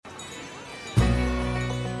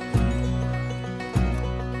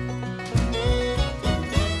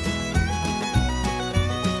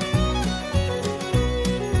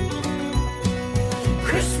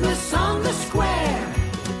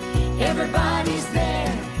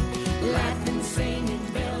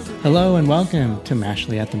Hello and welcome to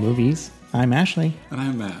Mashley at the Movies. I'm Ashley. And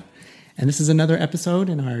I'm Matt. And this is another episode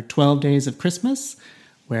in our 12 Days of Christmas,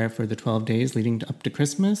 where for the 12 days leading up to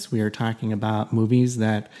Christmas, we are talking about movies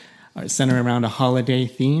that are center around a holiday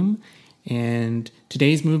theme. And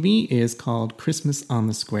today's movie is called Christmas on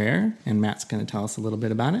the Square, and Matt's going to tell us a little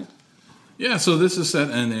bit about it. Yeah, so this is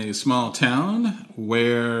set in a small town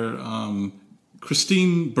where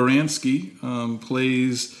Christine Baranski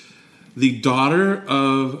plays the daughter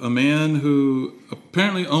of a man who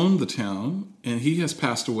apparently owned the town, and he has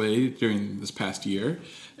passed away during this past year.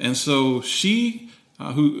 And so she,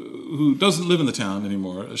 who doesn't live in the town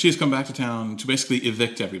anymore, she's come back to town to basically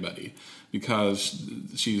evict everybody because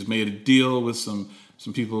she's made a deal with some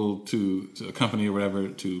people to a company or whatever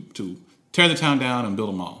to tear the town down and build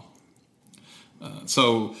a mall.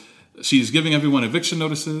 So she's giving everyone eviction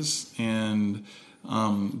notices, and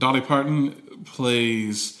Dolly Parton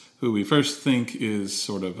plays who we first think is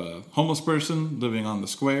sort of a homeless person living on the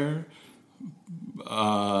square.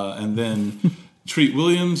 And then Treat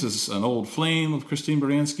Williams is an old flame of Christine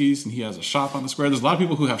Baranski's, and he has a shop on the square. There's a lot of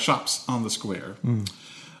people who have shops on the square.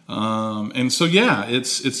 And so, yeah,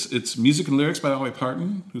 it's music and lyrics by Dolly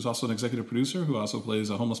Parton, who's also an executive producer, who also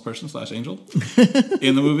plays a homeless person / angel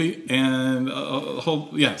in the movie. And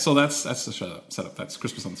so that's the setup. That's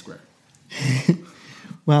Christmas on the Square.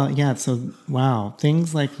 Well, yeah, so, wow,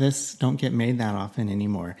 things like this don't get made that often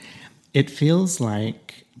anymore. It feels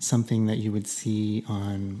like something that you would see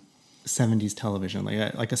on 70s television,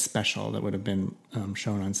 like a special that would have been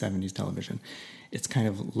shown on 70s television. It's kind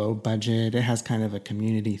of low budget. It has kind of a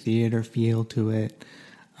community theater feel to it.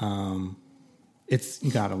 It's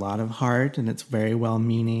got a lot of heart, and it's very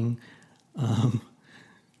well-meaning.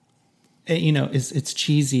 It's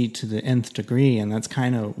cheesy to the nth degree, and that's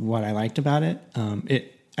kind of what I liked about it.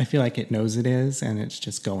 I feel like it knows it is, and it's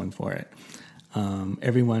just going for it.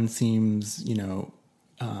 Everyone seems,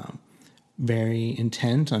 very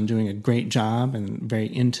intent on doing a great job and very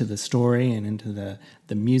into the story and into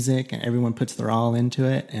the music, and everyone puts their all into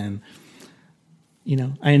it. And,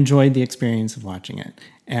 I enjoyed the experience of watching it.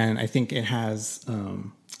 And I think it has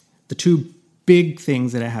the two big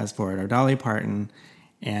things that it has for it are Dolly Parton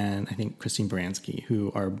and I think Christine Baranski,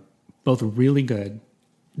 who are both really good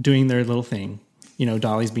doing their little thing.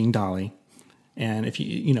 Dolly's being Dolly. And if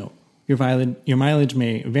your mileage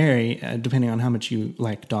may vary depending on how much you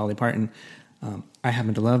like Dolly Parton. I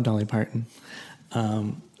happen to love Dolly Parton.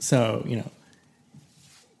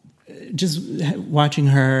 Just watching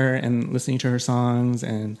her and listening to her songs,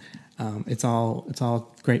 and it's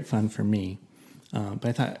all great fun for me. But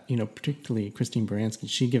I thought, particularly Christine Baranski,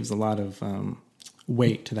 she gives a lot of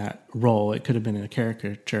weight to that role. It could have been a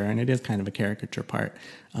caricature, and it is kind of a caricature part,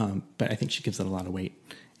 but I think she gives it a lot of weight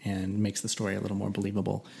and makes the story a little more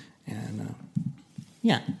believable. And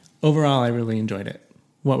overall, I really enjoyed it.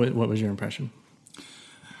 What was your impression?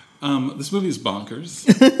 This movie is bonkers,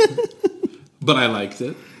 but I liked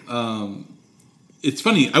it. It's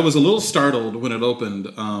funny. I was a little startled when it opened.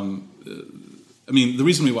 The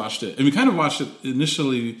reason we watched it, and we kind of watched it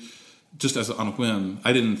initially just on a whim.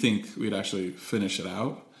 I didn't think we'd actually finish it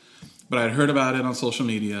out, but I'd heard about it on social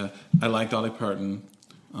media. I like Dolly Parton.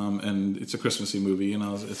 And it's a Christmassy movie, and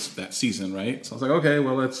it's that season, right? So I was like, okay,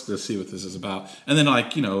 well, let's just see what this is about. And then, an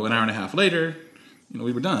hour and a half later,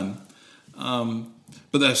 we were done.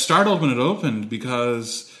 But I was startled when it opened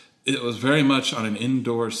because it was very much on an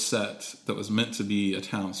indoor set that was meant to be a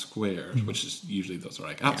town square, which is usually those are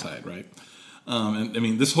like outside, right?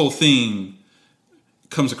 This whole thing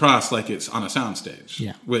comes across like it's on a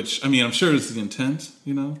soundstage, which, I'm sure is the intent,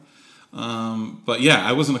 But yeah,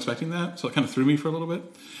 I wasn't expecting that, so it kind of threw me for a little bit.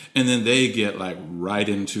 And then they get right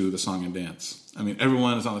into the song and dance.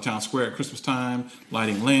 Everyone is on the town square at Christmas time,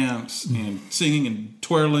 lighting lamps and singing and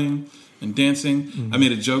twirling and dancing. I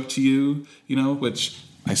made a joke to you, which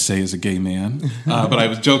I say as a gay man, but I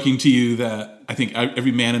was joking to you that I think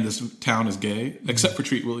every man in this town is gay, except for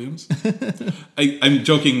Treat Williams. I'm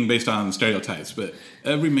joking based on stereotypes, but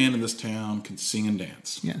every man in this town can sing and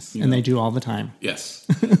dance. Yes, and they do all the time. Yes.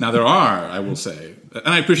 Now there are, I will say,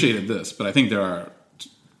 and I appreciated this, but I think there are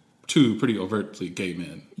two pretty overtly gay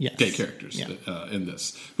men, gay characters in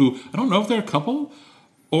this, who I don't know if they're a couple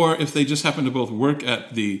or if they just happen to both work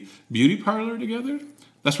at the beauty parlor together.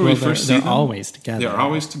 That's where we first see them. They're always together. They're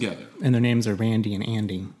always together. And their names are Randy and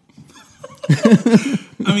Andy.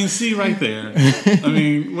 See right there.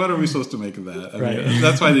 What are we supposed to make of that?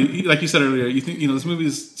 That's why, like you said earlier, you think this movie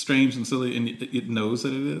is strange and silly, and it knows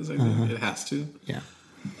that it is. I think it has to. Yeah.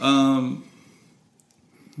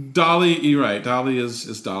 Dolly, you're right. Dolly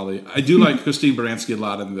is Dolly. I do like Christine Baranski a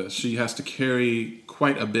lot in this. She has to carry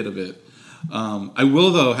quite a bit of it. I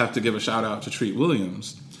will, though, have to give a shout out to Treat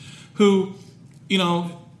Williams, who,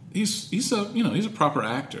 he's a proper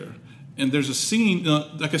actor. And there's a scene,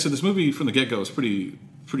 like I said, this movie from the get go is pretty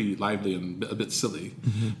lively and a bit silly.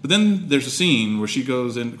 Mm-hmm. But then there's a scene where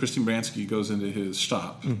Christine Baranski goes into his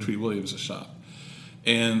shop, Treat Williams' shop,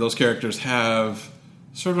 and those characters have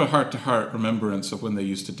sort of a heart-to-heart remembrance of when they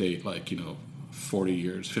used to date, 40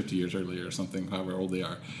 years, 50 years earlier or something, however old they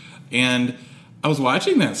are. And I was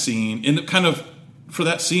watching that scene, and for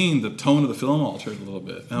that scene, the tone of the film altered a little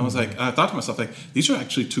bit. And I was I thought to myself, these are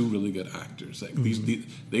actually two really good actors.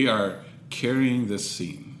 They are carrying this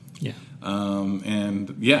scene. Yeah.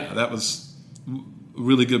 That was a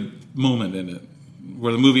really good moment in it,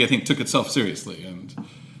 where the movie, I think, took itself seriously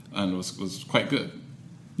and was quite good.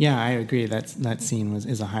 Yeah, I agree. That scene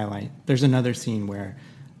is a highlight. There's another scene where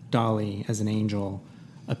Dolly, as an angel,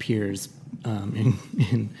 appears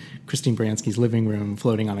in Christine Baranski's living room,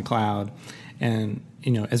 floating on a cloud. And,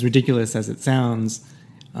 as ridiculous as it sounds,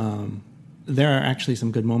 there are actually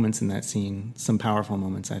some good moments in that scene, some powerful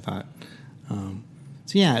moments, I thought.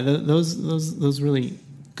 Those really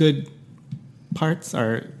good parts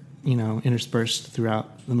are, interspersed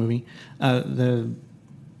throughout the movie.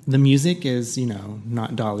 The music is,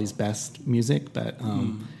 not Dolly's best music, but,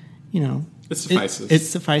 it suffices. It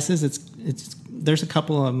suffices. It's there's a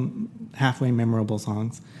couple of halfway memorable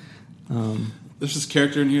songs. There's this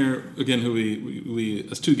character in here, again, who we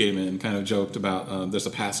as two gay men kind of joked about. There's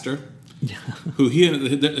a pastor who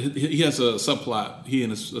he has a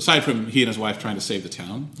subplot. Aside from he and his wife trying to save the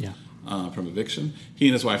town from eviction, he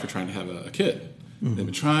and his wife are trying to have a kid. Mm-hmm. They've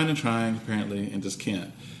been trying and trying, apparently, and just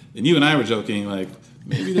can't. And you and I were joking,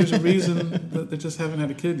 maybe there's a reason that they just haven't had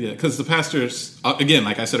a kid yet. Because the pastors, again,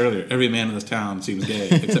 like I said earlier, every man in this town seems gay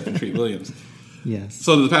except for Treat Williams. Yes.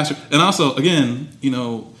 So the pastor, and also, again,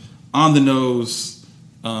 on the nose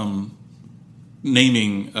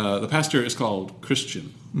naming, the pastor is called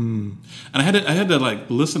Christian. Mm. And I had to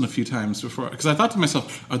listen a few times before, because I thought to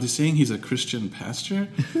myself, are they saying he's a Christian pastor,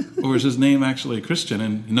 or is his name actually Christian?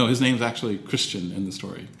 And no, his name's actually Christian in the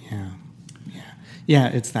story. Yeah.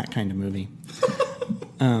 It's that kind of movie.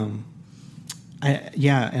 And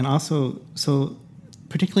also, so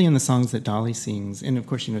particularly in the songs that Dolly sings, and of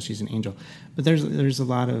course, she's an angel, but there's a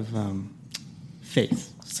lot of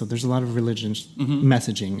faith. So there's a lot of religious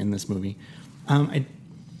messaging in this movie.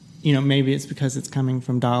 Maybe it's because it's coming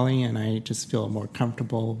from Dolly, and I just feel more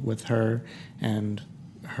comfortable with her and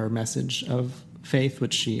her message of faith,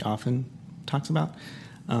 which she often talks about.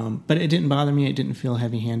 But it didn't bother me. It didn't feel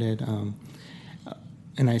heavy-handed.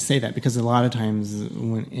 And I say that because a lot of times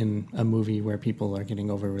when in a movie where people are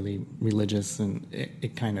getting overly religious, and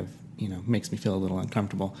it kind of, makes me feel a little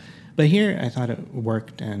uncomfortable. But here I thought it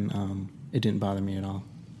worked, and it didn't bother me at all.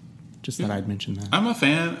 Just that I'd mention that. I'm a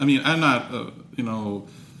fan. I mean, I'm not,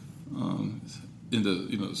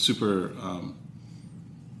 into, super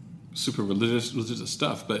religious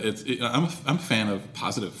stuff, but I'm a fan of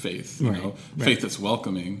positive faith, faith that's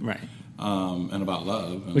welcoming. Right. And about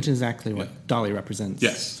love. Which is exactly what Dolly represents.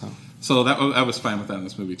 Yes. So that I was fine with that in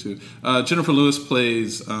this movie, too. Jennifer Lewis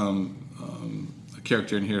plays a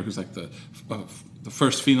character in here who's like the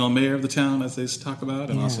first female mayor of the town, as they talk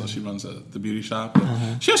about, and also she runs the beauty shop.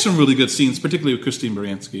 She has some really good scenes, particularly with Christine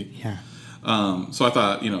Baranski. Yeah. So I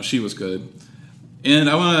thought, she was good.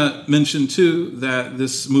 And I want to mention, too, that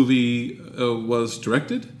this movie was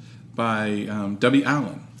directed by Debbie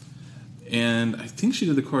Allen. And I think she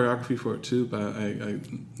did the choreography for it too, but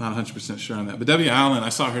I'm not 100% sure on that. But Debbie Allen, I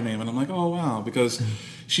saw her name, and I'm like, oh wow, because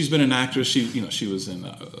she's been an actress. She was in.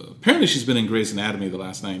 Apparently, she's been in Grey's Anatomy the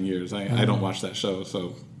last 9 years. I don't watch that show,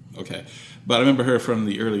 so okay. But I remember her from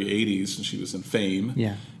the early '80s, and she was in Fame.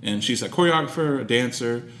 Yeah. And she's a choreographer, a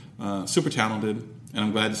dancer, super talented, and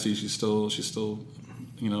I'm glad to see she's still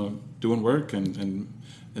doing work and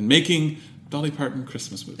making Dolly Parton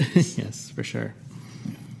Christmas movies. Yes, for sure.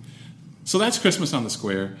 So that's Christmas on the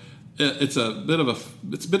Square. It's a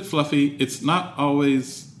bit fluffy. It's not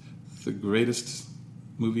always the greatest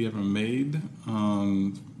movie ever made,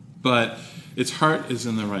 but its heart is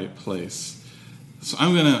in the right place. So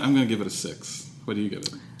I'm gonna give it a 6. What do you give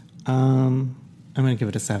it? I'm gonna give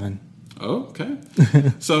it a 7. Oh, okay.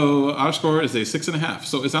 So our score is a 6.5.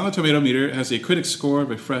 So it's on the Tomato Meter. It has a critic score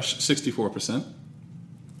of a fresh 64%,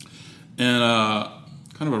 and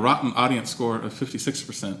kind of a rotten audience score of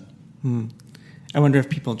 56%. I wonder if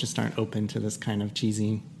people just aren't open to this kind of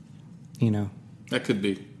cheesy, That could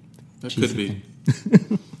be.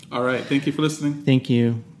 All right. Thank you for listening. Thank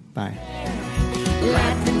you. Bye.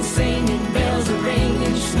 Laugh and sing